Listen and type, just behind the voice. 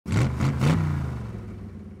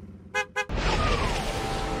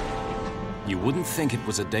You wouldn't think it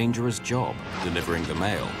was a dangerous job, delivering the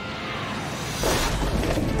mail.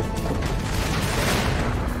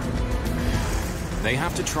 They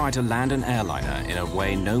have to try to land an airliner in a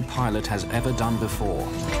way no pilot has ever done before.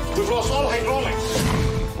 We've lost all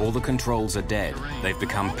hydraulics. All the controls are dead. They've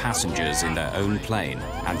become passengers in their own plane,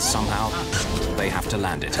 and somehow they have to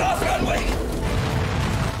land it. Off runway.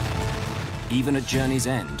 Even at journey's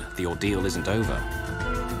end, the ordeal isn't over.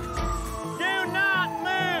 Do not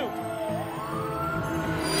move!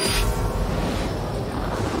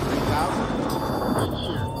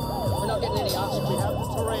 We're not getting any oxygen. We have the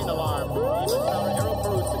terrain alarm. Aero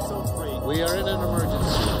Peru 603. We are in an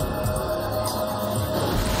emergency.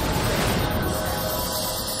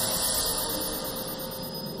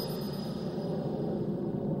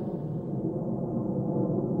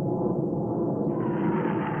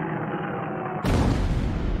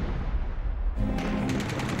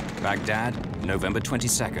 Baghdad, November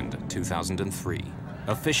 22nd, 2003.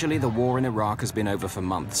 Officially, the war in Iraq has been over for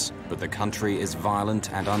months, but the country is violent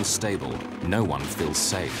and unstable. No one feels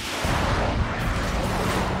safe.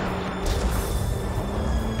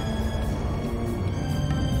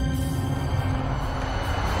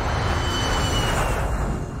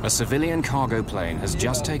 A civilian cargo plane has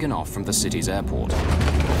just taken off from the city's airport.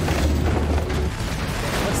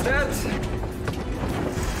 What's that?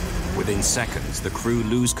 Within seconds, the crew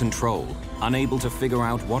lose control, unable to figure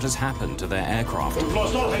out what has happened to their aircraft. We've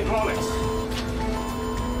lost all hydraulics.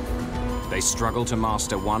 They struggle to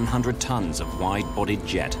master 100 tons of wide-bodied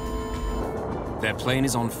jet. Their plane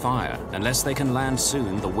is on fire. Unless they can land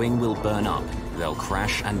soon, the wing will burn up. They'll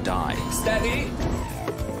crash and die. Steady.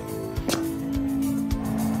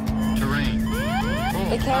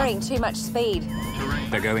 They're carrying too much speed.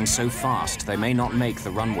 They're going so fast, they may not make the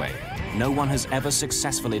runway. No one has ever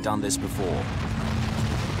successfully done this before.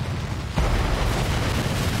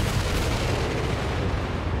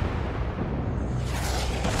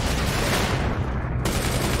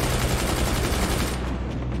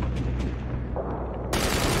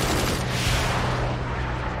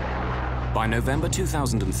 By November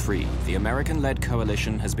 2003, the American-led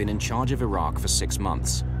coalition has been in charge of Iraq for 6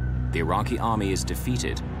 months. The Iraqi army is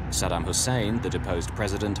defeated. Saddam Hussein, the deposed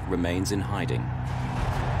president, remains in hiding.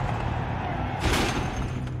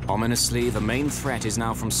 Ominously, the main threat is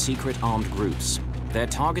now from secret armed groups. They're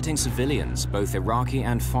targeting civilians, both Iraqi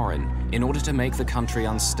and foreign, in order to make the country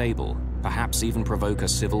unstable, perhaps even provoke a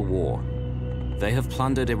civil war. They have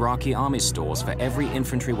plundered Iraqi army stores for every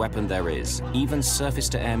infantry weapon there is, even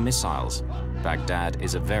surface-to-air missiles. Baghdad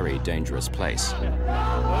is a very dangerous place.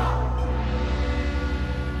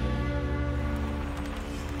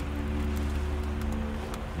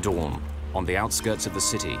 Dawn, on the outskirts of the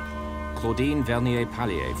city. Claudine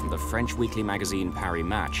Vernier-Pallier from the French weekly magazine Paris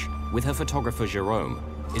Match, with her photographer Jérôme,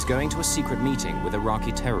 is going to a secret meeting with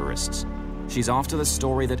Iraqi terrorists. She's after the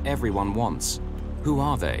story that everyone wants. Who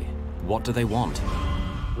are they? What do they want?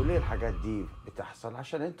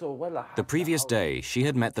 The previous day, she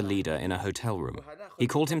had met the leader in a hotel room. He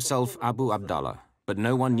called himself Abu Abdallah, but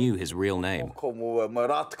no one knew his real name.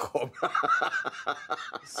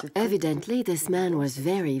 Evidently, this man was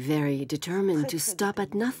very, very determined to stop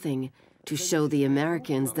at nothing, to show the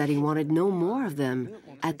Americans that he wanted no more of them,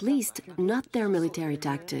 at least not their military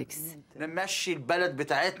tactics.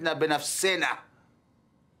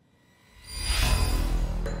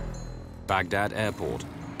 Baghdad Airport,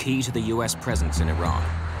 key to the US presence in Iraq.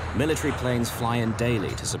 Military planes fly in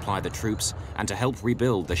daily to supply the troops and to help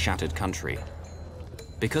rebuild the shattered country.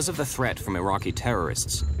 Because of the threat from Iraqi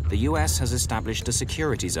terrorists, the US has established a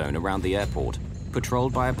security zone around the airport,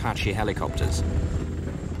 patrolled by Apache helicopters.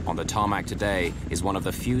 On the tarmac today is one of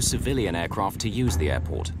the few civilian aircraft to use the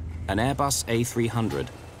airport, an Airbus A300,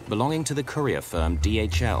 belonging to the courier firm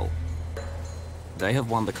DHL. They have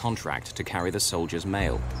won the contract to carry the soldiers'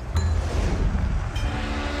 mail.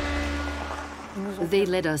 They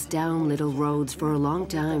led us down little roads for a long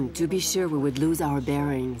time to be sure we would lose our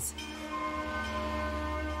bearings.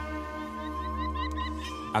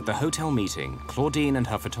 At the hotel meeting, Claudine and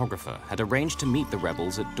her photographer had arranged to meet the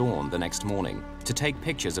rebels at dawn the next morning to take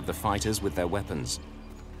pictures of the fighters with their weapons.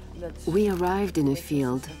 We arrived in a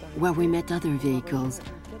field where we met other vehicles,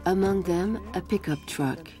 among them a pickup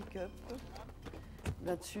truck.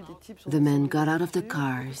 The men got out of the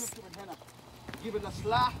cars.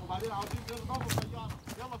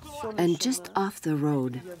 And just off the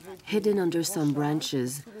road, hidden under some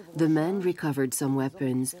branches, the men recovered some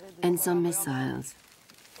weapons and some missiles.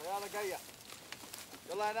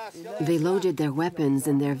 They loaded their weapons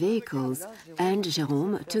in their vehicles, and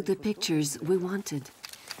Jérôme took the pictures we wanted.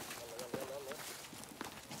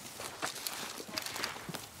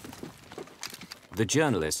 The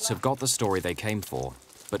journalists have got the story they came for,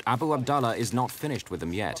 but Abu Abdallah is not finished with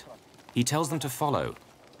them yet. He tells them to follow.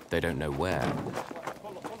 They don't know where.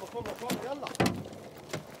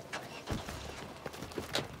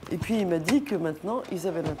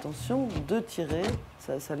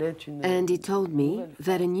 And he told me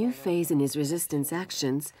that a new phase in his resistance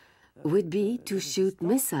actions would be to shoot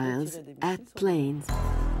missiles at planes.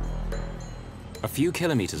 A few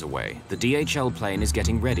kilometers away, the DHL plane is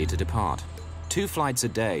getting ready to depart. 2 flights a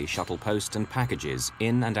day shuttle post and packages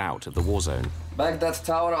in and out of the war zone. Baghdad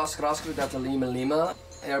Tower, Oscar Data Lima Lima,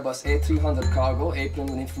 Airbus A300 cargo, apron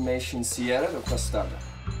and information Sierra, requested.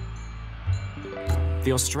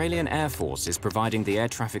 The Australian Air Force is providing the air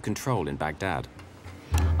traffic control in Baghdad.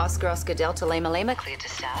 Oscar Delta Lima Lima, clear to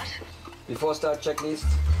start. Before start checklist.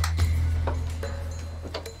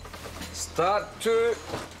 Start 2.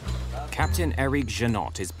 Captain Eric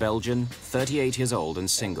Janot is Belgian, 38 years old and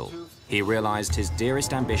single. He realized his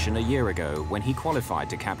dearest ambition a year ago when he qualified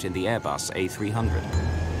to captain the Airbus A300.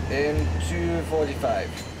 In 2:45.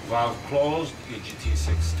 Valve closed, EGT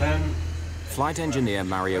 610. Flight engineer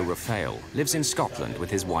Mario Rafael lives in Scotland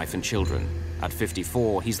with his wife and children. At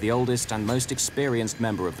 54, he's the oldest and most experienced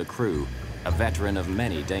member of the crew, a veteran of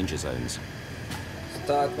many danger zones.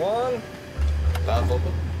 Start 1. Valve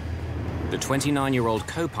open. The 29-year-old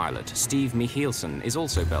co-pilot, Steve Michielsen, is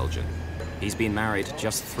also Belgian. He's been married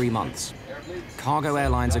just 3 months. Cargo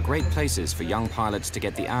airlines are great places for young pilots to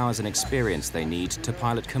get the hours and experience they need to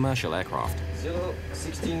pilot commercial aircraft.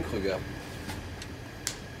 016 Kruger.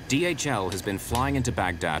 DHL has been flying into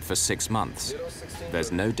Baghdad for 6 months.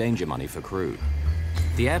 There's no danger money for crew.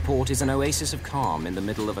 The airport is an oasis of calm in the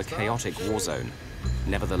middle of a chaotic war zone.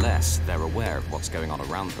 Nevertheless, they're aware of what's going on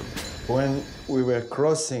around them. When we were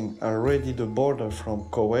crossing already the border from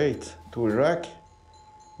Kuwait to Iraq,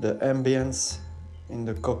 the ambience in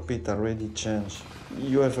the cockpit already changed.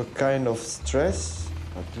 You have a kind of stress,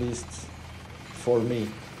 at least for me.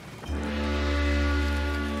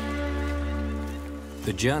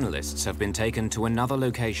 The journalists have been taken to another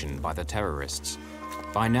location by the terrorists.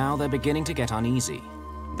 By now, they're beginning to get uneasy.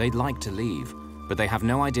 They'd like to leave, but they have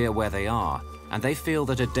no idea where they are, and they feel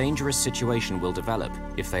that a dangerous situation will develop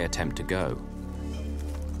if they attempt to go.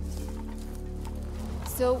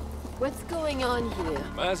 So, what's going on here?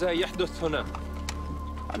 ماذا يحدث هنا؟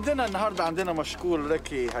 عندنا النهارده عندنا مشكور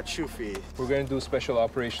لكي هتشوفي. We're going to do special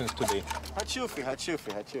operations today. هتشوفي.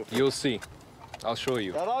 You'll see. I'll show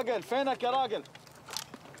you. يا راجل فينك يا راجل؟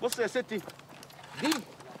 بص يا ستي.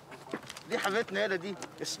 دي حبيبتنا هنا دي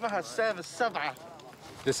اسمها السام السبعة.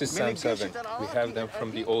 This is SAM 7. We have them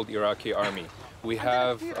from the old Iraqi army. We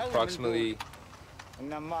have approximately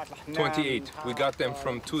 28. We got them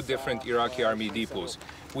from 2 different Iraqi army depots.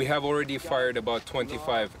 We have already fired about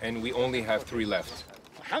 25, and we only have 3 left.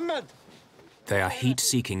 They are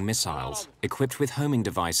heat-seeking missiles, equipped with homing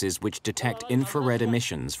devices which detect infrared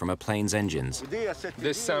emissions from a plane's engines.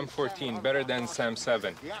 This SAM 14, better than SAM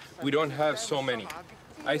 7. We don't have so many.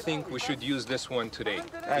 I think we should use this one today.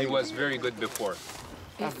 It was very good before.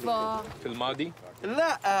 في الماضي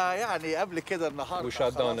we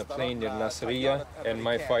shot down a plane near Nasiriyah, and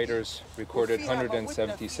my fighters recorded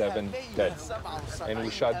 177 dead. And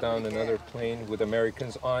we shot down another plane with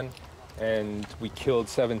Americans on, and we killed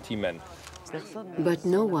 70 men. But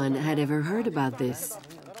no one had ever heard about this.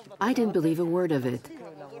 I didn't believe a word of it.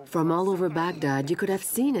 From all over Baghdad, you could have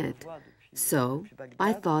seen it. So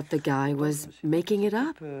I thought the guy was making it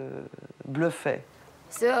up.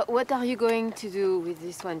 So what are you going to do with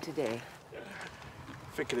this one today?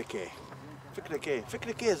 فكرك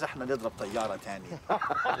ايه اذا احنا نضرب طيارة تانية.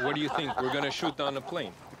 What do you think? We're going to shoot down a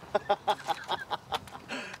plane.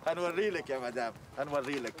 هنوري لك يا مدام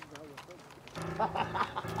هنوري لك.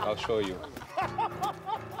 I'll show you.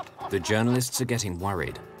 The journalists are getting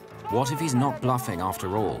worried. What if he's not bluffing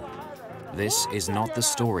after all? This is not the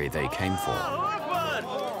story they came for.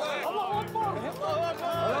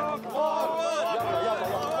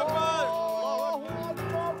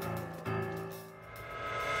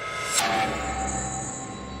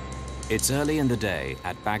 It's early in the day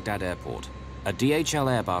at Baghdad Airport. A DHL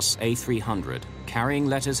Airbus A300, carrying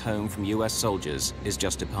letters home from US soldiers, is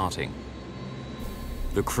just departing.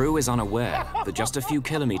 The crew is unaware that just a few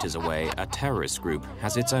kilometers away, a terrorist group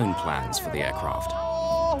has its own plans for the aircraft.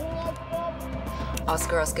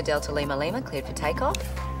 Oscar Delta Lima Lima, cleared for takeoff.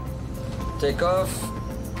 Take off.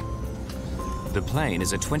 The plane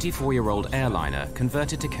is a 24-year-old airliner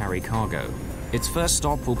converted to carry cargo. Its first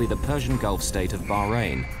stop will be the Persian Gulf state of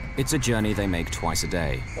Bahrain. It's a journey they make twice a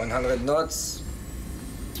day. 100 knots.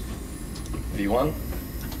 V1.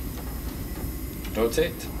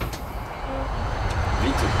 Rotate.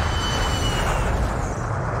 V2.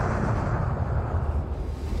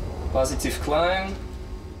 Positive climb.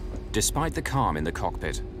 Despite the calm in the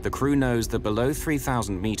cockpit, the crew knows that below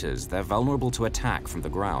 3,000 meters, they're vulnerable to attack from the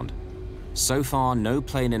ground. So far, no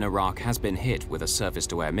plane in Iraq has been hit with a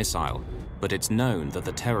surface-to-air missile, but it's known that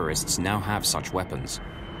the terrorists now have such weapons.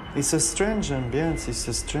 It's a strange ambience, it's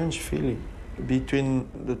a strange feeling. Between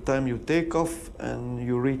the time you take off and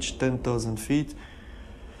you reach 10,000 feet,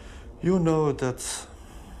 you know that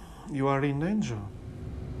you are in danger.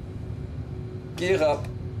 Gear up.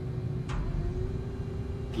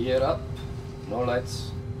 Gear up. No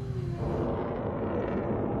lights.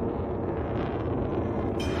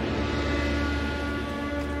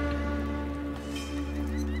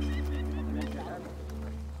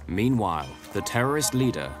 Meanwhile, the terrorist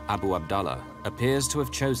leader, Abu Abdallah, appears to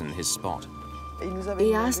have chosen his spot.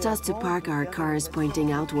 He asked us to park our cars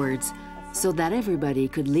pointing outwards so that everybody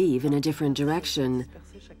could leave in a different direction.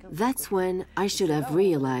 That's when I should have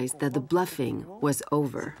realized that the bluffing was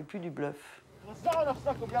over.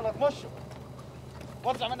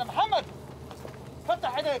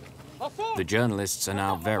 The journalists are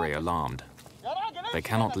now very alarmed. They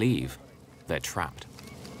cannot leave. They're trapped.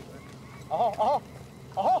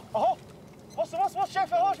 بص بص بص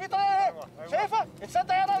شايفه اهو في طريقه اهي شايفه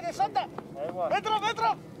اتصدق يا راجل اتصدق اضرب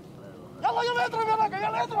اضرب يلا يلا اضرب يا راجل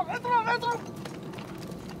يلا اضرب اضرب اضرب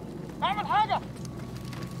اعمل حاجه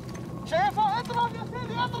شايفه اضرب يا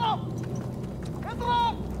سيدي اضرب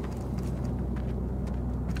اضرب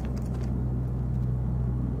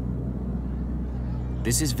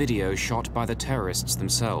This is video shot by the terrorists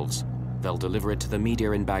themselves. They'll deliver it to the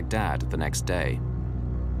media in Baghdad the next day.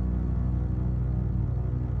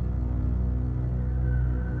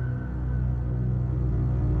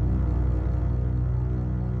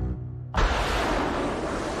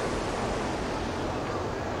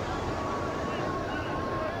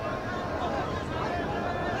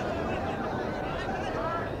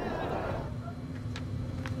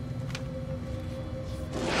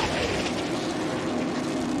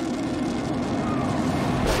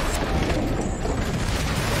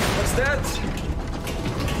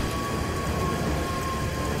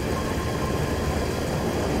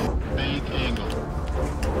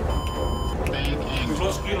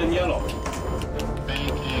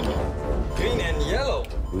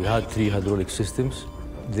 We had 3 hydraulic systems.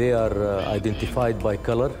 They are identified by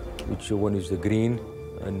color, which one is the green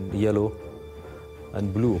and yellow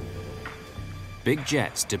and blue. Big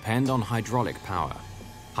jets depend on hydraulic power.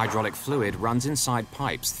 Hydraulic fluid runs inside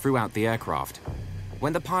pipes throughout the aircraft.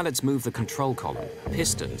 When the pilots move the control column,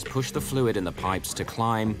 pistons push the fluid in the pipes to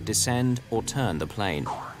climb, descend, or turn the plane.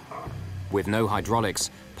 With no hydraulics,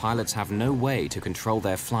 pilots have no way to control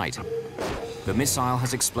their flight. The missile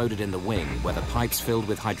has exploded in the wing, where the pipes filled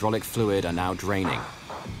with hydraulic fluid are now draining.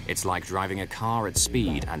 It's like driving a car at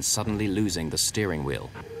speed and suddenly losing the steering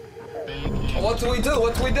wheel. What do we do?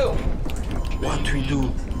 What do we do? What do we do?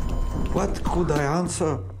 What could I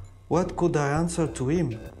answer? What could I answer to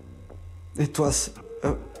him? It was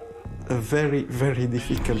a very, very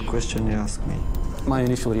difficult question he asked me. My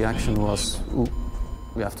initial reaction was, ooh,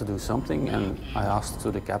 we have to do something, and I asked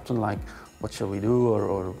to the captain, like, what shall we do,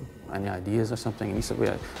 or any ideas or something, and he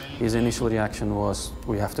said, his initial reaction was,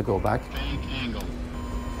 we have to go back.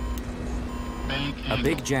 A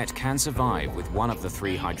big jet can survive with one of the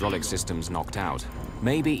 3 hydraulic systems knocked out,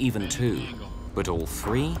 maybe even 2, but all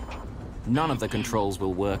 3? None of the controls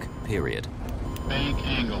will work, period. Bank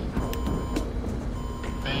angle.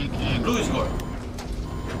 Bank angle. Blue is good.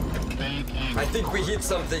 Bank angle. I think we hit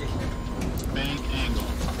something. Bank angle.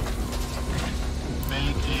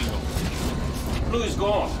 Bank angle. Blue is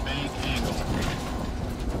gone. Bank angle.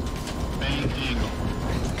 Bank angle.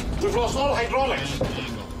 We've lost all hydraulics.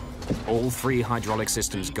 All 3 hydraulic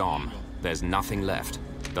systems gone. There's nothing left.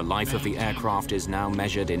 The life of the aircraft is now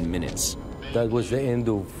measured in minutes. That was the end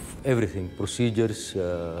of everything, procedures,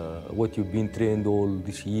 what you've been trained all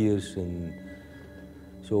these years. And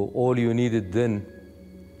so all you needed then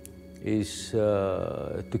is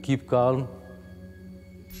to keep calm,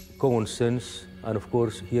 common sense, and of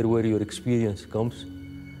course, here where your experience comes,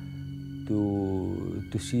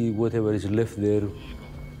 to see whatever is left there.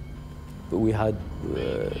 But we had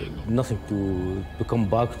nothing to come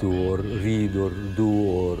back to, or read, or do,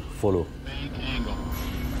 or follow.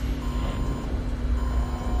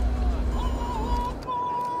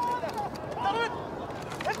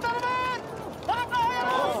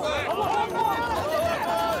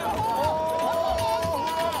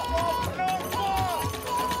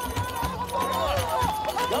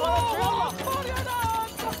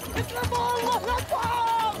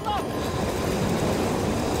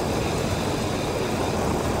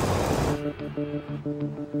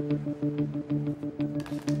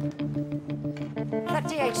 That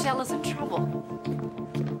DHL is in trouble.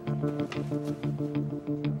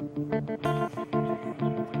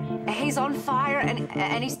 He's on fire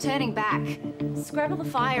and he's turning back. Scramble the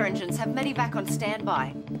fire engines, have many back on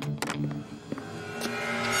standby.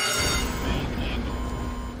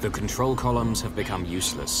 The control columns have become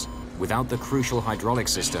useless. Without the crucial hydraulic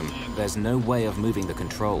system, there's no way of moving the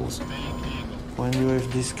controls. When you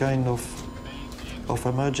have this kind of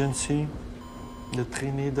emergency, the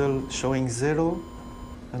 3 needle showing 0,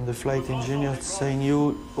 and the flight engineer saying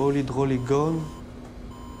you all hydraulic gone,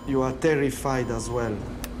 you are terrified as well.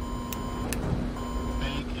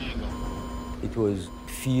 It was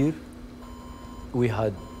fear. We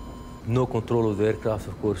had no control of the aircraft,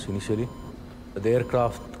 of course, initially. The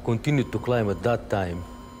aircraft continued to climb at that time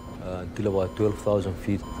until about 12,000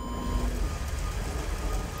 feet.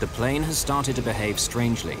 The plane has started to behave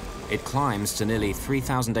strangely. It climbs to nearly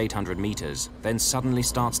 3,800 meters, then suddenly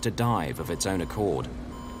starts to dive of its own accord.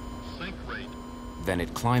 Sink rate. Then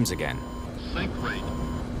it climbs again. Sink rate.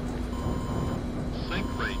 Sink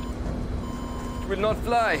rate. It will not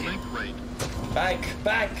fly. Sink rate. Back.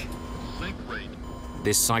 Sink rate.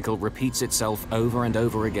 This cycle repeats itself over and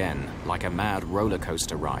over again, like a mad roller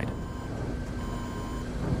coaster ride.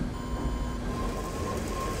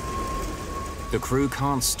 The crew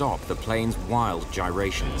can't stop the plane's wild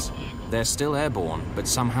gyrations. They're still airborne, but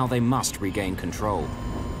somehow they must regain control.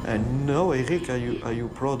 And now, Eric, are you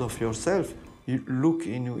proud of yourself? You look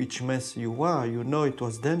in which mess you are. You know it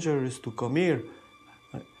was dangerous to come here.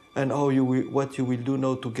 And what you will do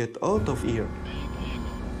now to get out of here.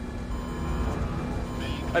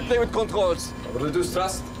 I play with controls. I will reduce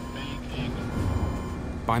thrust.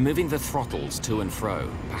 By moving the throttles to and fro,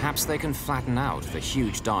 perhaps they can flatten out the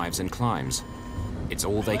huge dives and climbs. It's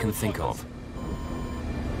all they can think of.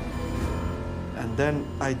 And then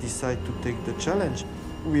I decide to take the challenge.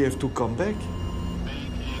 We have to come back.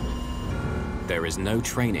 There is no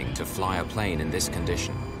training to fly a plane in this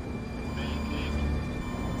condition.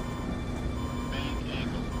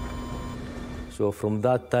 So from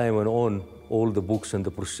that time on, all the books and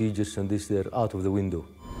the procedures and this, they're out of the window.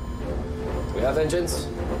 We have engines.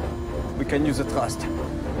 We can use the thrust.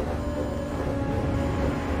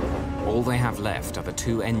 All they have left are the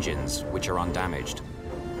 2 engines, which are undamaged.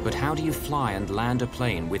 But how do you fly and land a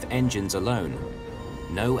plane with engines alone?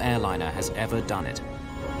 No airliner has ever done it.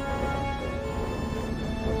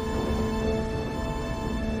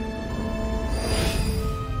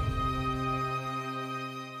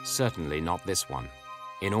 Certainly not this one.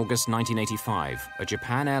 In August 1985, a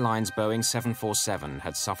Japan Airlines Boeing 747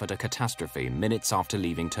 had suffered a catastrophe minutes after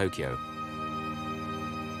leaving Tokyo.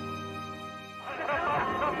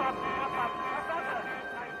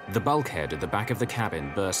 The bulkhead at the back of the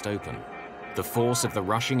cabin burst open. The force of the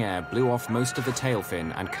rushing air blew off most of the tail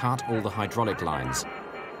fin and cut all the hydraulic lines.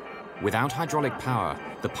 Without hydraulic power,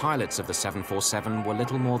 the pilots of the 747 were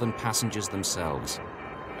little more than passengers themselves.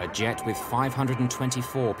 A jet with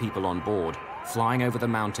 524 people on board, flying over the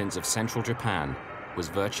mountains of central Japan, was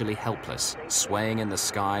virtually helpless, swaying in the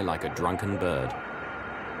sky like a drunken bird.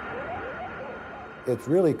 It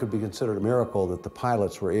really could be considered a miracle that the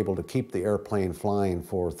pilots were able to keep the airplane flying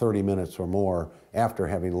for 30 minutes or more after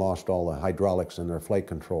having lost all the hydraulics in their flight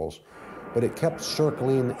controls. But it kept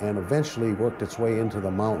circling and eventually worked its way into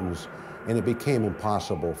the mountains, and it became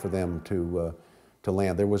impossible for them to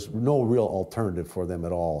land. There was no real alternative for them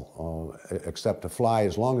at all, except to fly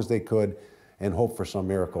as long as they could and hope for some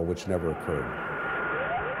miracle, which never occurred.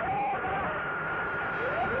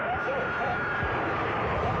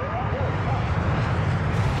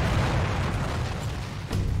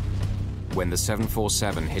 When the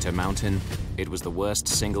 747 hit a mountain, it was the worst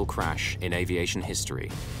single crash in aviation history.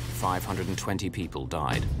 520 people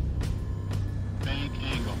died.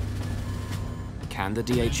 Can the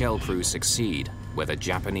DHL crew succeed where the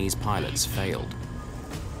Japanese pilots failed?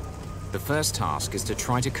 The first task is to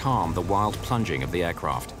try to calm the wild plunging of the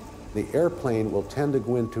aircraft. The airplane will tend to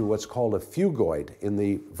go into what's called a fugoid in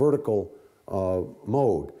the vertical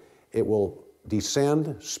mode. It will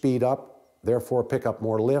descend, speed up, therefore pick up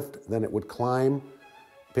more lift, then it would climb,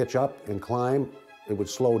 pitch up and climb, it would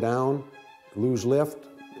slow down, lose lift,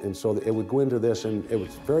 and so it would go into this, and it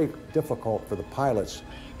was very difficult for the pilots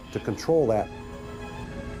to control that.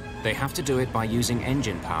 They have to do it by using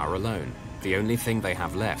engine power alone, the only thing they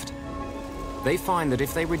have left. They find that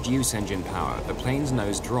if they reduce engine power, the plane's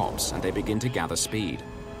nose drops and they begin to gather speed.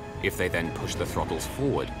 If they then push the throttles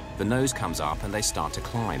forward, the nose comes up and they start to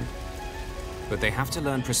climb. But they have to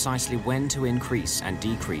learn precisely when to increase and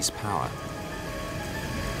decrease power.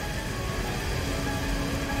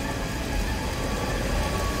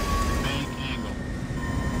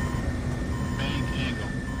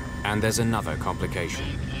 And there's another complication.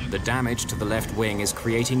 The damage to the left wing is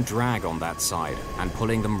creating drag on that side and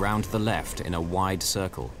pulling them round to the left in a wide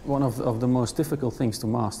circle. One of the most difficult things to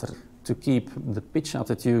master, to keep the pitch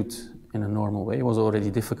attitude in a normal way, was already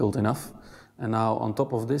difficult enough. And now on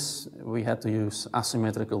top of this, we had to use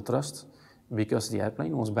asymmetrical thrust because the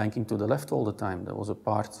airplane was banking to the left all the time. There was a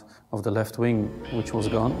part of the left wing which was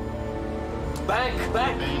gone. Bank!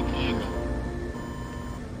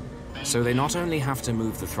 So they not only have to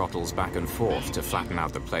move the throttles back and forth to flatten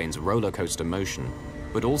out the plane's roller coaster motion,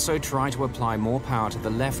 but also try to apply more power to the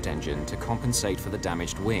left engine to compensate for the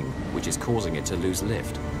damaged wing, which is causing it to lose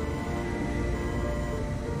lift.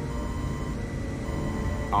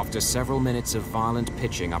 After several minutes of violent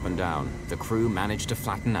pitching up and down, the crew managed to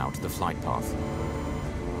flatten out the flight path.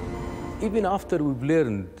 Even after we've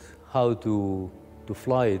learned how to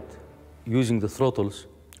fly it using the throttles,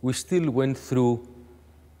 we still went through,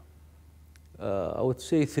 I would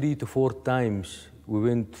say 3 to 4 times, we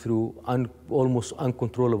went through almost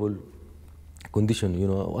uncontrollable condition, you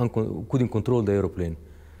know, couldn't control the aeroplane.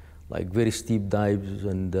 Like very steep dives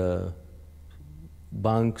and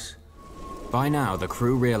banks. By now, the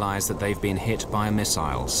crew realize that they've been hit by a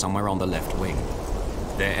missile somewhere on the left wing.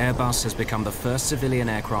 Their Airbus has become the first civilian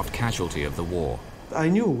aircraft casualty of the war. I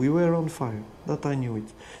knew we were on fire, that I knew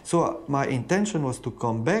it. So my intention was to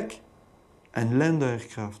come back and land the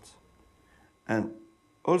aircraft. And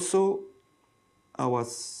also, I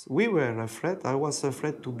was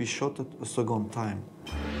afraid to be shot a second time.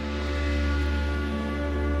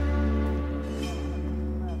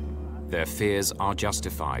 Their fears are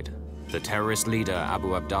justified. The terrorist leader,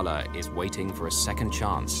 Abu Abdallah, is waiting for a second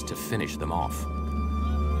chance to finish them off.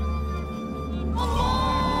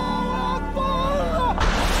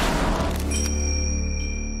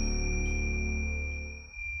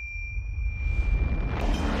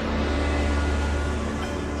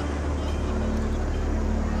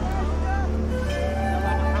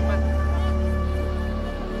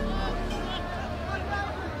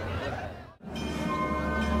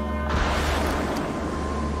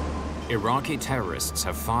 Iraqi terrorists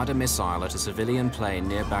have fired a missile at a civilian plane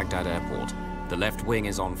near Baghdad airport. The left wing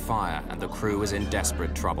is on fire and the crew is in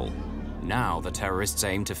desperate trouble. Now the terrorists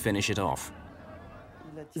aim to finish it off.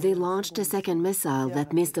 They launched a second missile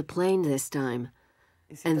that missed the plane this time.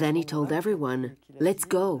 And then he told everyone, "Let's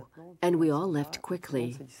go." And we all left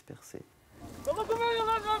quickly.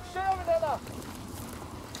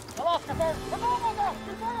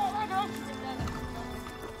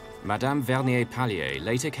 Madame Vernier-Pallier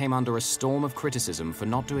later came under a storm of criticism for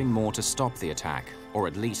not doing more to stop the attack, or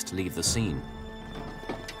at least leave the scene.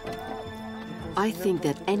 I think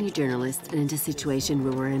that any journalist in the situation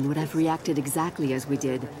we were in would have reacted exactly as we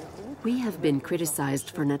did. We have been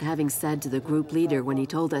criticized for not having said to the group leader when he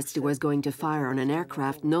told us he was going to fire on an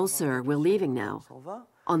aircraft, "No, sir, we're leaving now."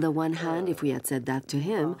 On the one hand, if we had said that to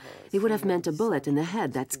him, it would have meant a bullet in the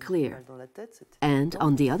head, that's clear. And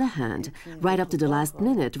on the other hand, right up to the last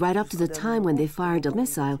minute, right up to the time when they fired the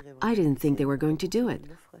missile, I didn't think they were going to do it.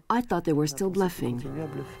 I thought they were still bluffing.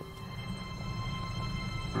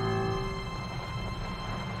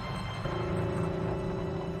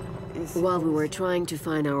 While we were trying to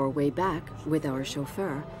find our way back with our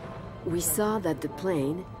chauffeur, we saw that the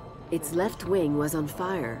plane, its left wing was on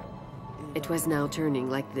fire. It was now turning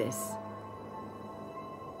like this.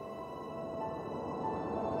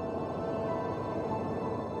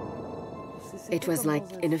 It was like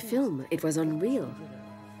in a film. It was unreal.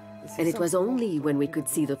 And it was only when we could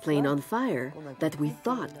see the plane on fire that we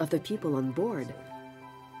thought of the people on board.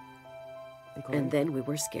 And then we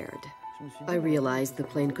were scared. I realized the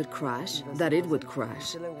plane could crash, that it would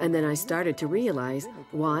crash. And then I started to realize,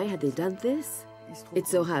 why had they done this? It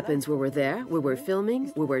so happens we were there, we were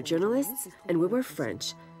filming, we were journalists, and we were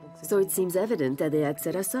French. So it seems evident that they had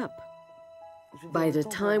set us up. By the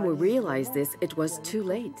time we realized this, it was too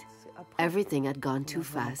late. Everything had gone too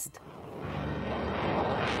fast.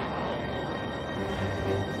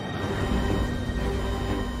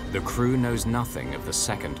 The crew knows nothing of the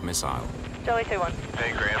second missile. Jelly 2-1.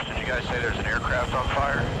 Hey, Gramps, did you guys say there's an aircraft on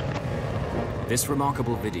fire? This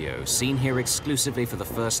remarkable video, seen here exclusively for the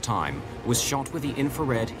first time, was shot with the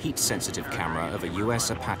infrared heat-sensitive camera of a US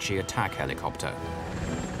Apache attack helicopter.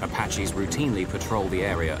 Apaches routinely patrol the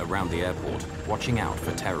area around the airport, watching out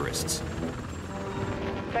for terrorists.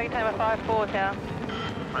 Take time of 5-4, Tower.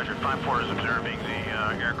 Roger, 5-4 is observing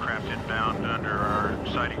the aircraft inbound under our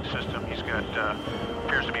sighting system. He's got,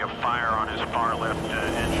 appears to be a fire on his far left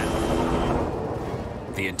engine.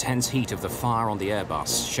 The intense heat of the fire on the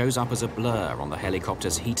Airbus shows up as a blur on the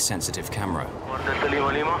helicopter's heat-sensitive camera.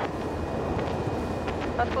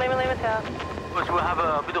 That's Lima Lima, Tower. because we have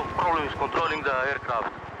a bit of problems controlling the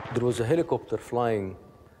aircraft. There was a helicopter flying,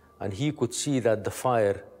 and he could see that the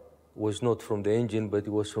fire was not from the engine, but it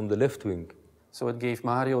was from the left wing. So it gave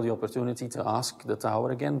Mario the opportunity to ask the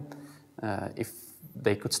tower again if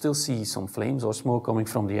they could still see some flames or smoke coming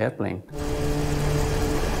from the airplane.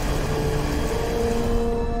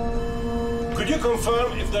 Could you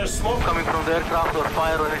confirm if there's smoke coming from the aircraft or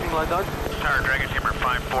fire or anything like that? Tower Dragon Timber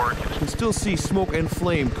 5-4. You can still see smoke and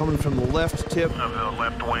flame coming from the left tip of the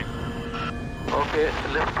left wing. Okay,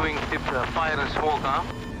 left wing tip, fire and smoke, huh?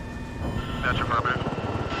 That's affirmative.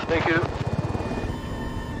 Thank you.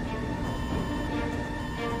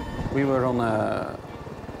 We were on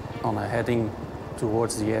a heading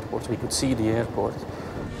towards the airport. We could see the airport.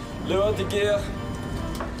 Lower the gear.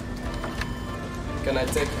 Can I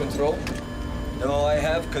take control? No, I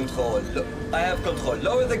have control. I have control.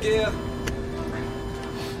 Lower the gear.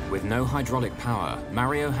 With no hydraulic power,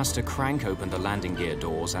 Mario has to crank open the landing gear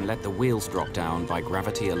doors and let the wheels drop down by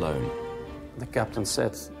gravity alone. The captain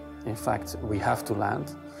said, in fact, we have to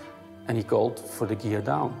land, and he called for the gear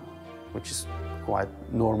down, which is quite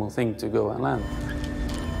a normal thing to go and land.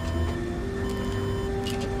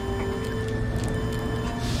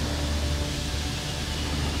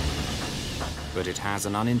 But it has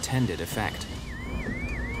an unintended effect.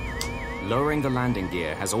 Lowering the landing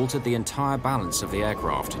gear has altered the entire balance of the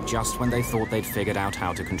aircraft just when they thought they'd figured out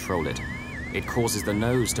how to control it. It causes the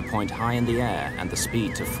nose to point high in the air and the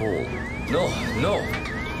speed to fall. No,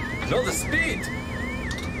 the speed!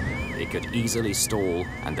 It could easily stall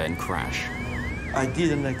and then crash. I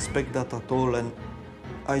didn't expect that at all, and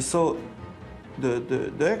I saw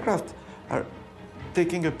the aircraft are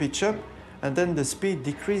taking a pitch up, and then the speed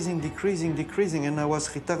decreasing, and I was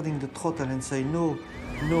retarding the throttle and say no.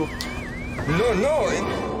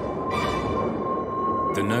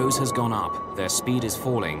 The nose has gone up, their speed is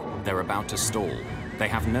falling, they're about to stall. They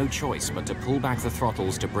have no choice but to pull back the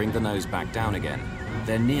throttles to bring the nose back down again.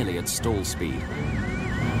 They're nearly at stall speed.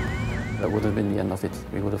 That would have been the end of it.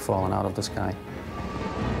 We would have fallen out of the sky.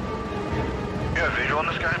 You have visual on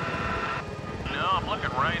this guy? No, I'm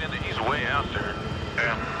looking right into, he's way out there.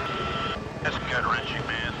 Yeah. That's gut-wrenching,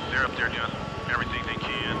 man. They're up there doing everything they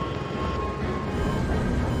can.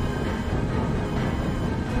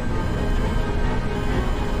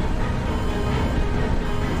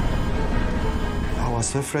 I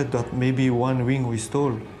was afraid that maybe one wing we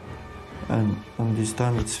stole, and this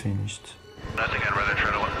time it's finished. I think I'd rather try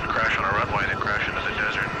to crash on a runway than crash into the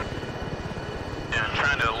desert. Yeah,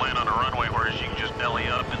 trying to land on a runway where you can just belly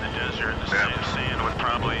up in the desert, the sand would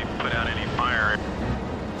probably put out any fire.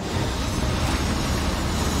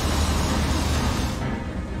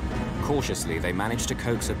 Cautiously, they managed to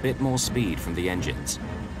coax a bit more speed from the engines.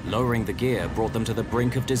 Lowering the gear brought them to the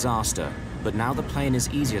brink of disaster, but now the plane is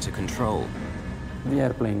easier to control. The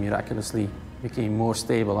airplane miraculously became more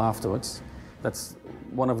stable afterwards. That's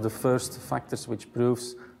one of the first factors which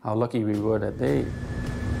proves how lucky we were that day.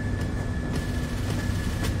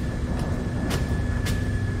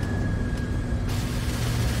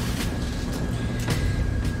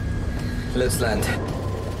 Let's land.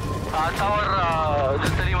 Tower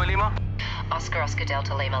Delta Lima Lima. Oscar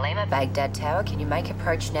Delta Lima Lima, Baghdad Tower. Can you make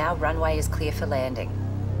approach now? Runway is clear for landing.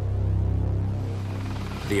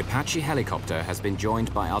 The Apache helicopter has been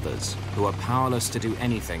joined by others who are powerless to do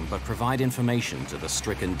anything but provide information to the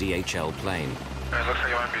stricken DHL plane. It looks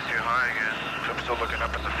like it might be too high again. I'm still looking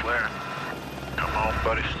up at the flare. Come on,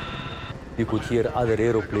 buddies. You could hear other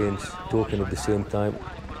aeroplanes talking at the same time.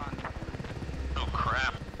 Oh,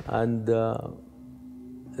 crap. And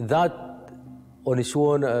that on its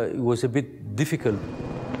own was a bit difficult.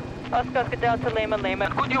 Oscar Delta Lima Lima.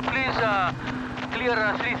 Could you please clear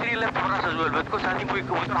 33 left for us as well, because I think we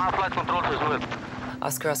don't have flight controls as well.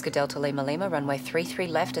 Oscar Delta Lima Lima, runway 33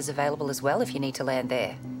 left is available as well if you need to land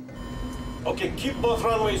there. Okay, keep both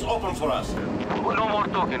runways open for us. No more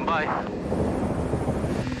talking, bye.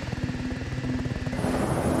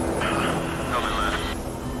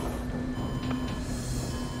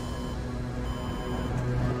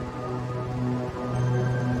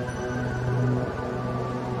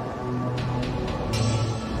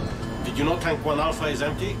 Did you know Tank 1 Alpha is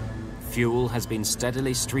empty? Fuel has been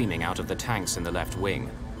steadily streaming out of the tanks in the left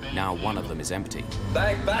wing. Now one of them is empty.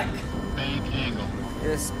 Back. Bank angle.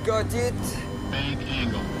 Yes, got it. Bank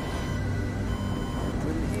angle.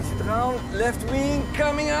 Release down. Left wing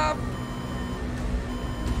coming up.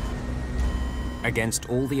 Against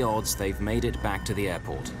all the odds, they've made it back to the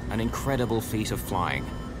airport. An incredible feat of flying.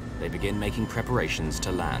 They begin making preparations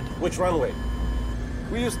to land. Which runway?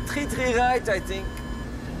 We use 33 right, I think.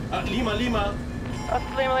 Lima Lima.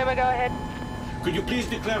 Oscar Lima Lima, go ahead. Could you please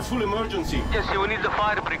declare full emergency? Yes, we need the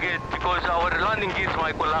fire brigade because our landing gears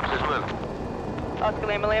might collapse as well. Oscar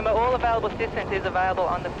Lima Lima, all available assistance is available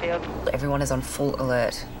on the field. Everyone is on full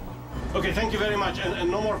alert. Okay, thank you very much, and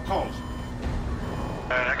no more calls.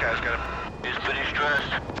 That guy's got him. He's pretty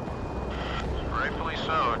stressed. Rightfully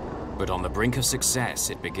so. But on the brink of success,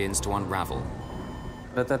 it begins to unravel.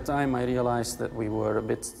 At that time, I realized that we were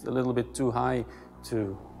a little bit too high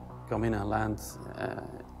to come in and land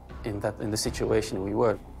in the situation we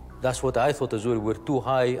were. That's what I thought as well. We're too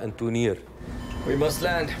high and too near. We must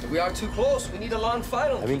land. We are too close. We need a land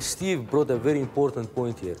final. I mean, Steve brought a very important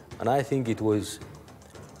point here, and I think it was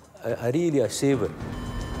really a saver.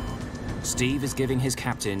 Steve is giving his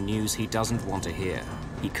captain news he doesn't want to hear.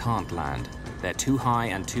 He can't land. They're too high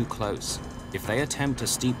and too close. If they attempt a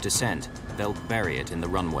steep descent, they'll bury it in the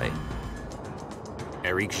runway.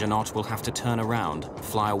 Eric Janot will have to turn around,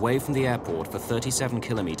 fly away from the airport for 37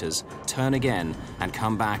 kilometers, turn again, and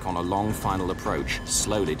come back on a long final approach,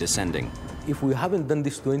 slowly descending. If we haven't done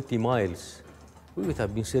this 20 miles, we would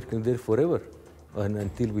have been circling there forever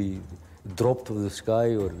until we dropped to the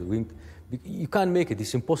sky or the wing. You can't make it,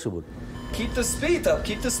 it's impossible. Keep the speed up,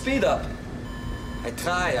 keep the speed up. I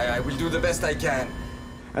try, I will do the best I can.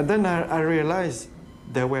 And then I realized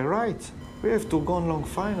they were right. We have to go on long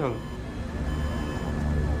final.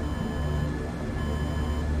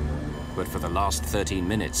 But for the last 13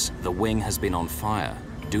 minutes, the wing has been on fire.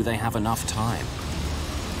 Do they have enough time?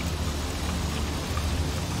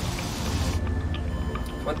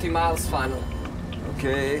 20 miles final.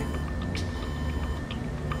 Okay.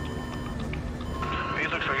 He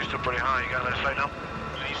looks like he's still pretty high. You got that sight now?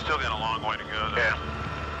 He's still got a long way to go, though. Yeah.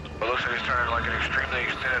 But it looks like he's turning like an extremely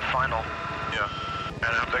extended final. Yeah. And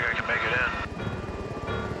I don't think I can make it in.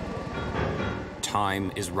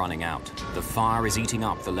 Time is running out. The fire is eating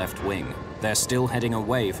up the left wing. They're still heading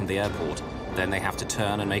away from the airport. Then they have to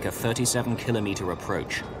turn and make a 37-kilometer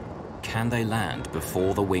approach. Can they land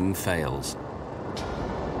before the wing fails?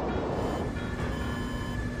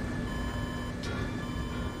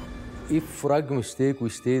 If, for argument's sake, we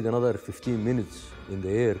stayed another 15 minutes in the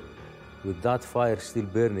air with that fire still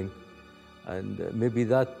burning, and maybe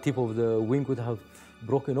that tip of the wing would have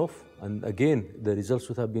broken off, and again, the results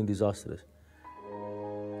would have been disastrous.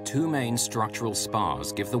 Two main structural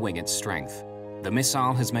spars give the wing its strength. The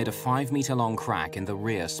missile has made a 5-meter-long crack in the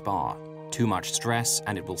rear spar. Too much stress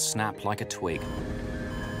and it will snap like a twig.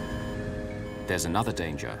 There's another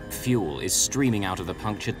danger. Fuel is streaming out of the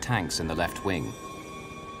punctured tanks in the left wing.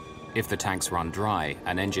 If the tanks run dry,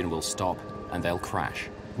 an engine will stop and they'll crash.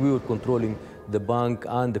 We were controlling the bank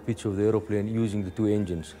and the pitch of the aeroplane using the two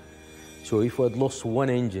engines. So if we had lost one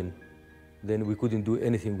engine, then we couldn't do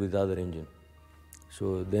anything with the other engine.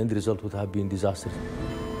 So the end result would have been disastrous.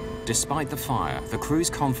 Despite the fire, the crew's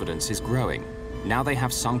confidence is growing. Now they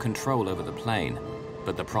have some control over the plane,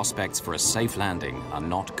 but the prospects for a safe landing are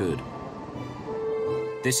not good.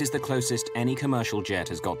 This is the closest any commercial jet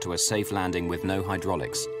has got to a safe landing with no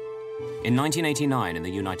hydraulics. In 1989 in the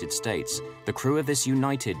United States, the crew of this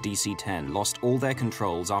United DC-10 lost all their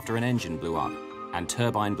controls after an engine blew up, and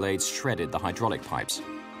turbine blades shredded the hydraulic pipes.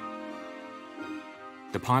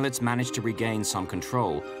 The pilots managed to regain some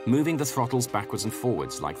control, moving the throttles backwards and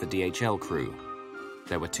forwards like the DHL crew.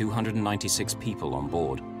 There were 296 people on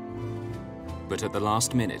board. But at the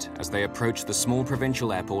last minute, as they approached the small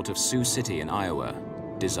provincial airport of Sioux City in Iowa,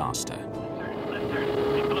 disaster.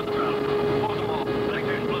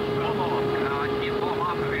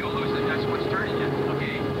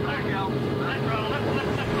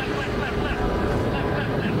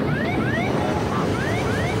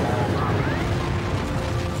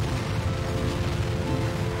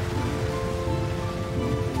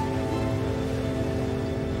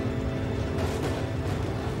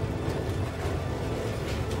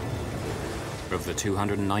 Of the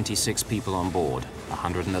 296 people on board,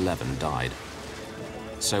 111 died.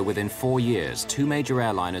 So within 4 years, 2 major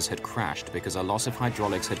airliners had crashed because a loss of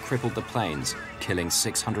hydraulics had crippled the planes, killing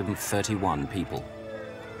 631 people.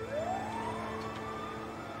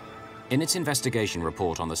 In its investigation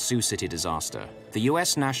report on the Sioux City disaster, the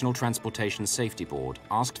US National Transportation Safety Board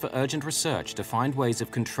asked for urgent research to find ways of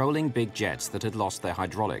controlling big jets that had lost their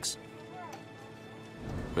hydraulics.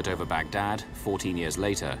 But over Baghdad, 14 years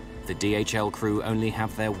later, the DHL crew only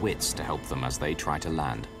have their wits to help them as they try to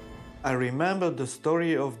land. I remember the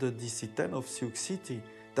story of the DC-10 of Sioux City,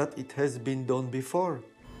 that it has been done before.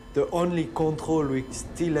 The only control we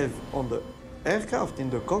still have on the aircraft in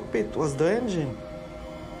the cockpit was the engine.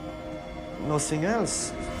 Nothing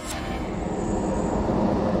else.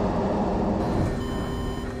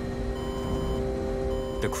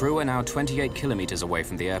 The crew are now 28 kilometers away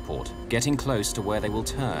from the airport, getting close to where they will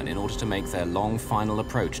turn in order to make their long final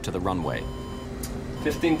approach to the runway.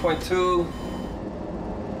 15.2.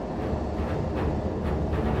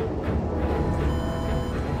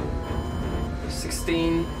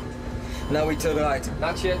 Now we turn right.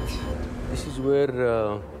 Not yet. This is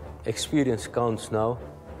where experience counts now,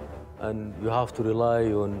 and you have to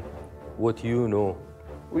rely on what you know.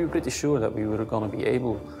 We were pretty sure that we were going to be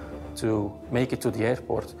able to make it to the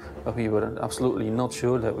airport, but we were absolutely not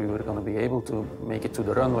sure that we were going to be able to make it to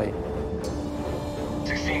the runway.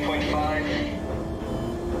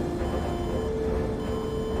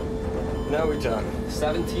 16.5. Now we turn.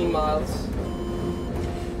 17 miles.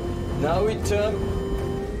 Now we turn.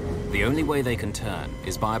 The only way they can turn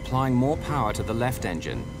is by applying more power to the left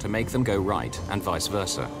engine to make them go right and vice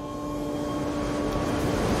versa.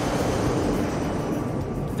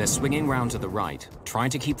 They're swinging round to the right, trying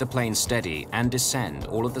to keep the plane steady and descend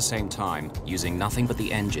all at the same time, using nothing but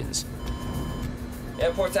the engines.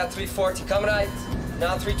 Airport at 340, come right.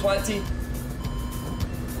 Now 320.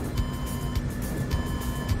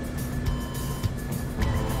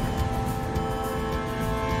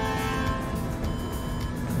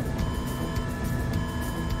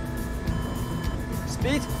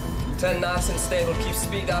 Speed? 10 knots and stable, keep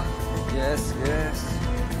speed up. Yes, yes.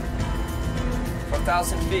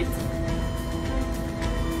 4,000 feet.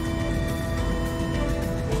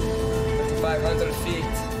 3,500 feet.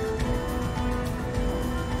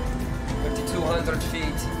 3,200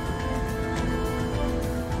 feet.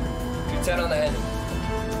 310 on the head.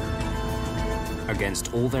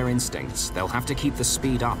 Against all their instincts, they'll have to keep the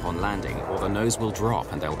speed up on landing or the nose will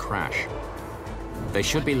drop and they'll crash. They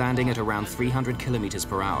should be landing at around 300 kilometers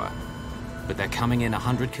per hour, but they're coming in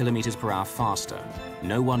 100 kilometers per hour faster.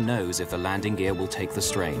 No one knows if the landing gear will take the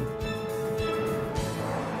strain.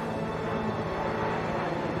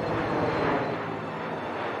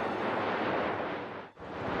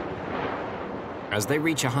 As they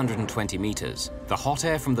reach 120 meters, the hot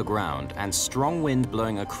air from the ground and strong wind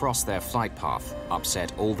blowing across their flight path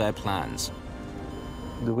upset all their plans.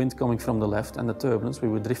 The wind coming from the left and the turbulence, we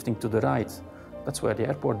were drifting to the right. That's where the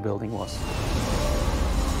airport building was.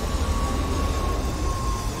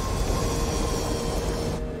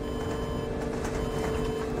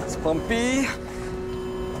 It's bumpy.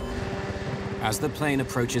 As the plane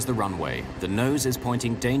approaches the runway, the nose is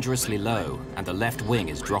pointing dangerously low and the left wing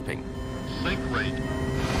is dropping. Sink rate.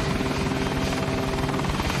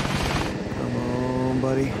 Come on,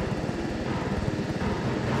 buddy.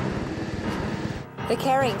 They're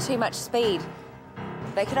carrying too much speed.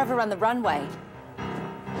 They could overrun the runway.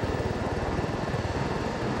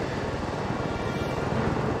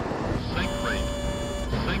 Sink rate.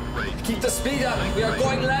 Sink rate. Keep the speed up. We are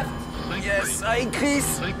going left. Yes, I increase.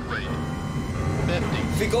 Sink rate. 50.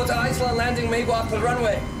 If we go to Iceland landing, may go up the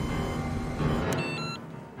runway.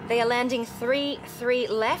 They are landing 3-3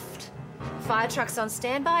 left. Fire trucks on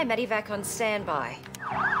standby, medevac on standby.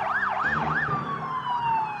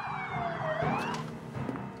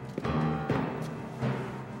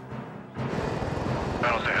 I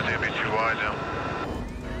don't think it's gonna be too wide now.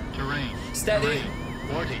 Terrain. Steady. Terrain.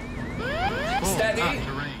 40. Steady.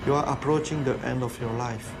 Terrain. You are approaching the end of your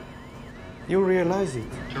life. You realize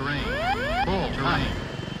it. Terrain. Full. Terrain.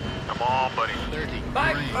 Come on, buddy. 30.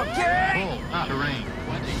 Back. Terrain. Okay. Full. Terrain.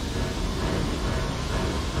 20.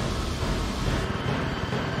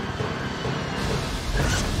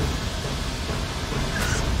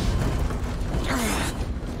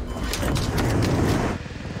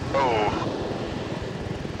 Oh.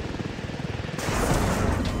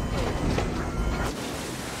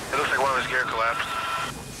 It looks like one of his gear collapsed.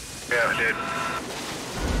 Yeah, it did.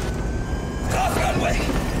 Off runway.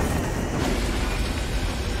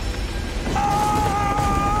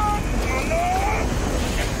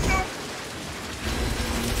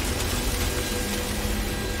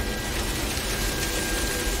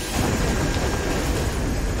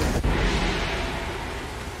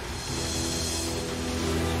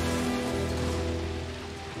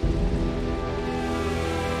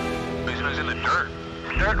 He's in the dirt.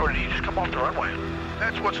 Dirt, or did he just come off the runway?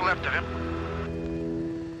 That's what's left of him.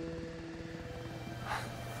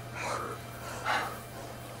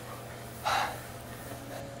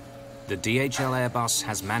 The DHL Airbus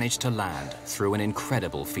has managed to land through an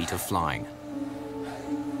incredible feat of flying.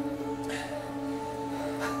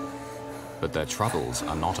 But their troubles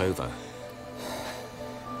are not over.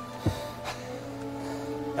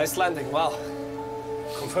 Nice landing, wow.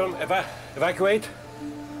 Confirm, evacuate.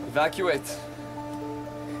 Evacuate.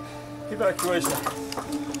 Evacuation.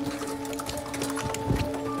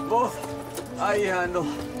 Both. I handle.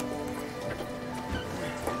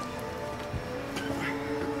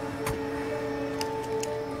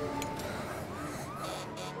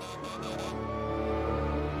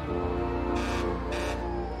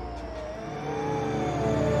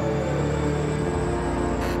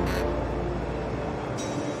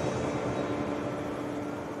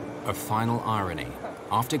 A final irony.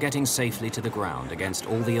 After getting safely to the ground against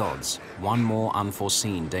all the odds, one more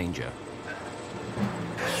unforeseen danger.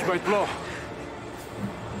 Might blow.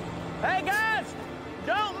 Hey guys,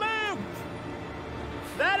 don't move!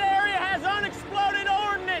 That area has unexploded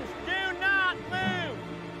ordnance. Do not move!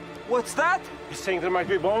 What's that? He's saying there might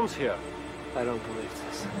be bombs here. I don't believe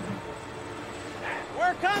this.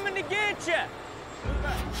 We're coming to get you!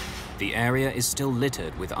 The area is still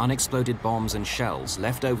littered with unexploded bombs and shells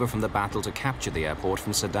left over from the battle to capture the airport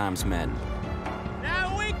from Saddam's men.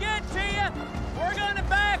 Now when we get to you, we're gonna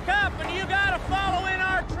back up and you gotta follow in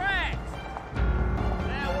our tracks.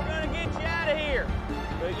 Now we're gonna get you out of here,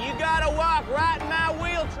 but you gotta walk right in my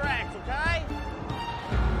wheel tracks, okay?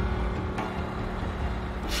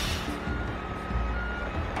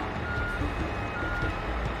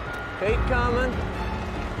 Keep coming.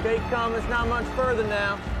 Keep coming. It's not much further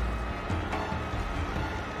now.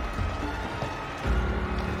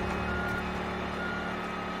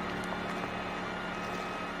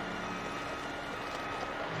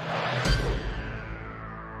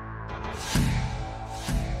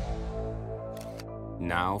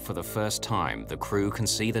 Now, for the first time, the crew can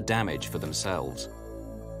see the damage for themselves.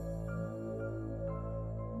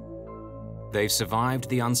 They've survived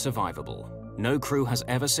the unsurvivable. No crew has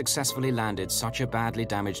ever successfully landed such a badly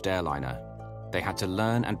damaged airliner. They had to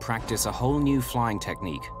learn and practice a whole new flying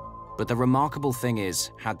technique. But the remarkable thing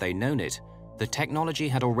is, had they known it, the technology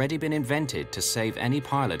had already been invented to save any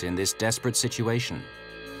pilot in this desperate situation.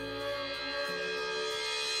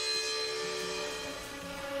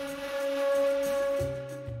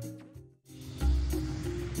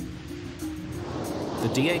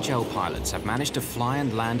 The DHL pilots have managed to fly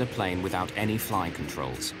and land a plane without any flying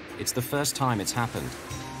controls. It's the first time it's happened.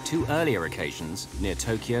 Two earlier occasions, near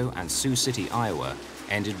Tokyo and Sioux City, Iowa,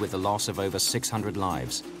 ended with the loss of over 600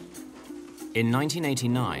 lives. In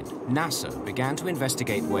 1989, NASA began to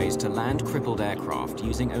investigate ways to land crippled aircraft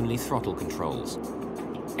using only throttle controls.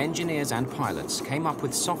 Engineers and pilots came up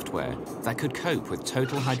with software that could cope with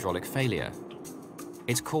total hydraulic failure.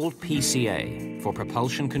 It's called PCA, for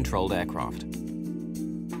Propulsion Controlled Aircraft.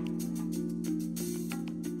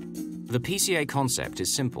 The PCA concept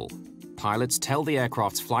is simple. Pilots tell the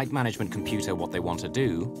aircraft's flight management computer what they want to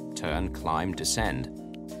do, turn, climb, descend.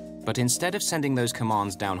 But instead of sending those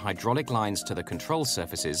commands down hydraulic lines to the control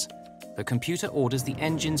surfaces, the computer orders the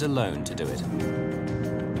engines alone to do it.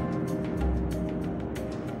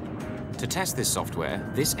 To test this software,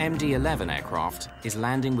 this MD-11 aircraft is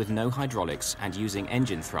landing with no hydraulics and using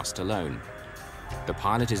engine thrust alone. The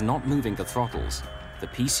pilot is not moving the throttles. The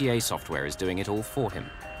PCA software is doing it all for him.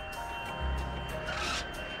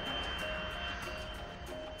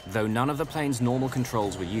 Though none of the plane's normal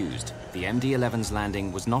controls were used, the MD-11's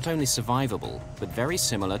landing was not only survivable, but very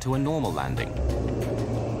similar to a normal landing.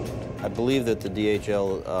 I believe that the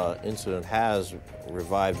DHL incident has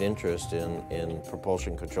revived interest in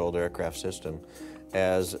propulsion-controlled aircraft system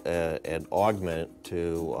as an augment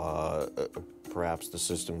to perhaps the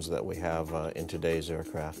systems that we have in today's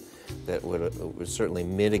aircraft that would certainly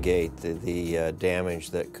mitigate the damage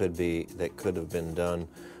that could have been done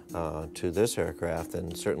to this aircraft,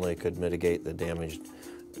 and certainly could mitigate the damage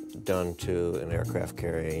done to an aircraft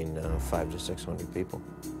carrying 500 to 600 people.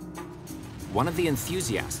 One of the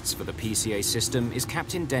enthusiasts for the PCA system is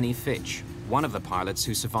Captain Denny Fitch, one of the pilots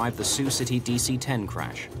who survived the Sioux City DC-10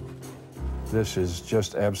 crash. This is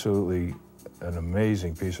just absolutely an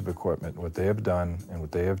amazing piece of equipment, what they have done and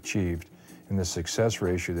what they have achieved, and the success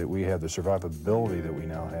ratio that we have, the survivability that we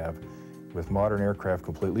now have with modern aircraft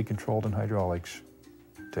completely controlled in hydraulics.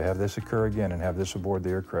 To have this occur again and have this aboard the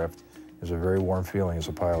aircraft is a very warm feeling as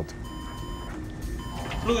a pilot.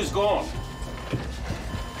 Blue is gone.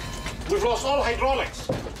 We've lost all hydraulics.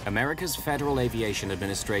 America's Federal Aviation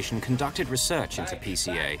Administration conducted research into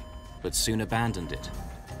PCA, but soon abandoned it.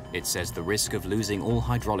 It says the risk of losing all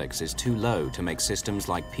hydraulics is too low to make systems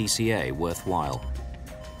like PCA worthwhile.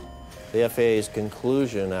 The FAA's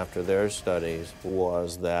conclusion after their studies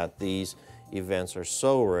was that these events are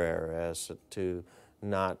so rare as to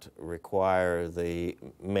not require the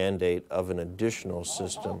mandate of an additional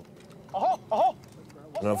system.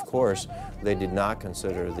 And of course, they did not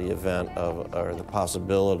consider the event of, or the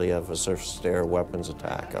possibility of a surface-to-air weapons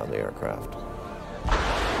attack on the aircraft.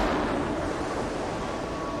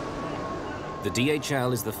 The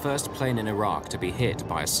DHL is the first plane in Iraq to be hit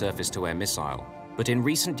by a surface-to-air missile. But in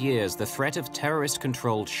recent years, the threat of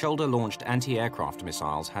terrorist-controlled shoulder-launched anti-aircraft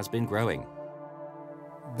missiles has been growing.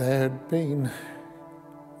 There had been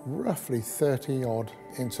roughly 30-odd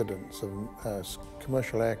incidents of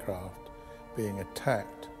commercial aircraft being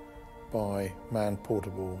attacked by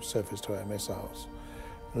man-portable surface-to-air missiles.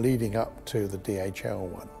 leading up to the DHL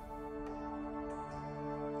one.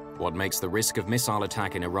 What makes the risk of missile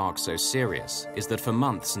attack in Iraq so serious is that for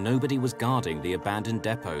months nobody was guarding the abandoned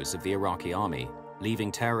depots of the Iraqi army,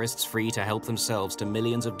 leaving terrorists free to help themselves to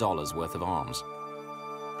millions of dollars worth of arms.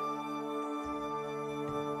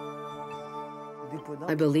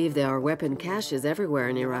 I believe there are weapon caches everywhere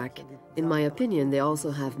in Iraq. In my opinion, they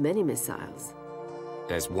also have many missiles.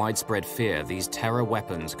 There's widespread fear these terror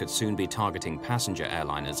weapons could soon be targeting passenger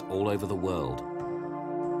airliners all over the world.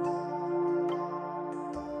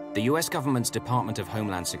 The US government's Department of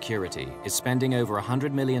Homeland Security is spending over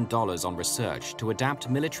 $100 million on research to adapt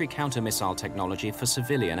military counter-missile technology for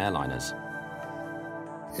civilian airliners.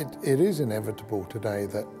 It is inevitable today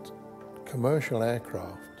that commercial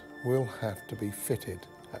aircraft will have to be fitted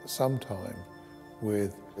at some time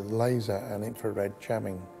with laser and infrared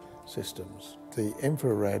jamming systems. The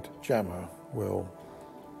infrared jammer will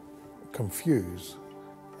confuse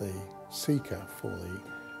the seeker for the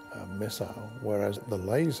missile, whereas the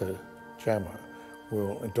laser jammer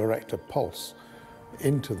will direct a pulse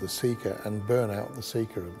into the seeker and burn out the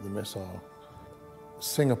seeker of the missile.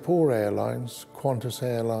 Singapore Airlines, Qantas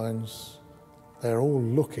Airlines, they're all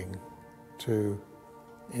looking to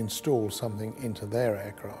install something into their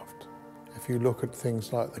aircraft. If you look at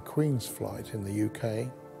things like the Queen's flight in the UK,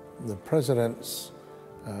 the President's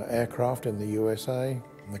aircraft in the USA,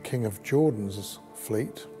 and the King of Jordan's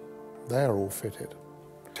fleet, they're all fitted.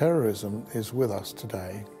 Terrorism is with us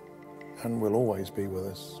today and will always be with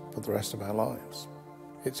us for the rest of our lives.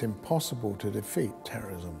 It's impossible to defeat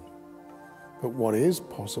terrorism, but what is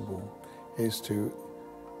possible is to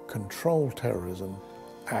control terrorism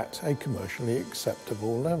at a commercially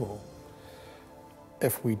acceptable level.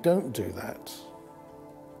 If we don't do that,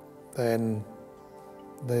 then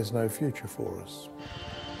there's no future for us.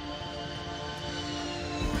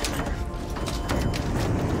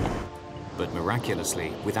 But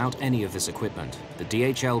miraculously, without any of this equipment, the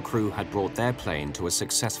DHL crew had brought their plane to a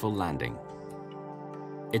successful landing.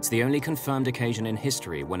 It's the only confirmed occasion in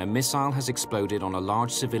history when a missile has exploded on a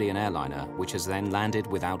large civilian airliner, which has then landed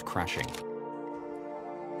without crashing.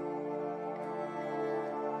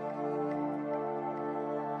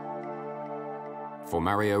 For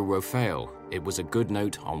Mario Rofael, it was a good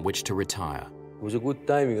note on which to retire. It was a good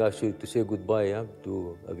timing, actually, to say goodbye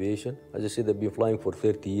to aviation. As I said, I've been flying for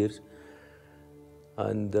 30 years.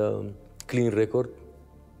 And clean record,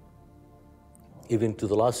 even to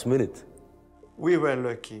the last minute. We were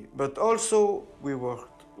lucky, but also we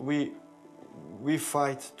worked. We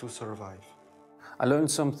fight to survive. I learned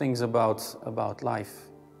some things about life,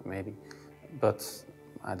 maybe, but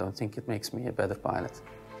I don't think it makes me a better pilot.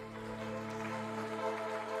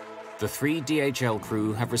 The 3 DHL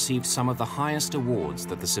crew have received some of the highest awards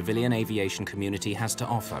that the civilian aviation community has to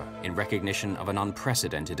offer in recognition of an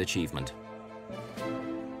unprecedented achievement.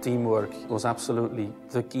 Teamwork was absolutely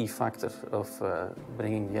the key factor of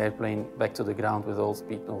bringing the airplane back to the ground with all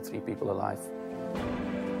 3 people alive.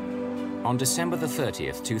 On December the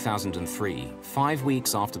 30th, 2003, 5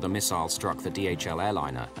 weeks after the missile struck the DHL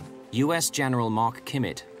airliner, US General Mark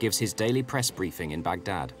Kimmett gives his daily press briefing in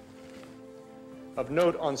Baghdad. Of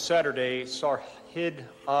note, on Saturday, Sarhid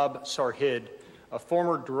Sarhid, a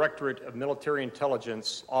former Directorate of Military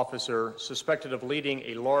Intelligence officer suspected of leading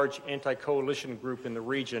a large anti-coalition group in the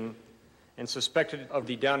region and suspected of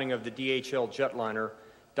the downing of the DHL jetliner,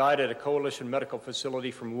 died at a coalition medical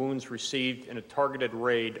facility from wounds received in a targeted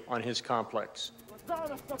raid on his complex.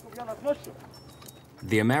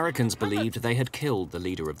 The Americans believed they had killed the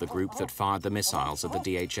leader of the group that fired the missiles at the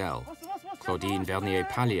DHL. Claudine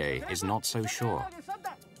Vernier-Pallier is not so sure.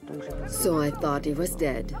 So I thought he was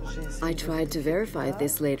dead. I tried to verify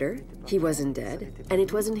this later. He wasn't dead, and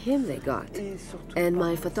it wasn't him they got. And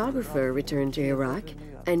my photographer returned to Iraq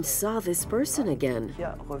and saw this person again.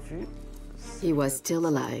 He was still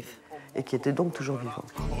alive. Et qui était donc toujours vivant.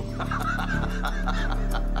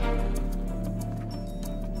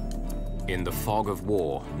 In the fog of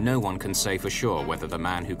war, no one can say for sure whether the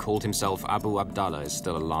man who called himself Abu Abdallah is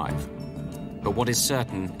still alive. But what is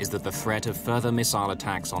certain is that the threat of further missile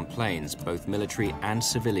attacks on planes, both military and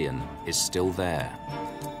civilian, is still there.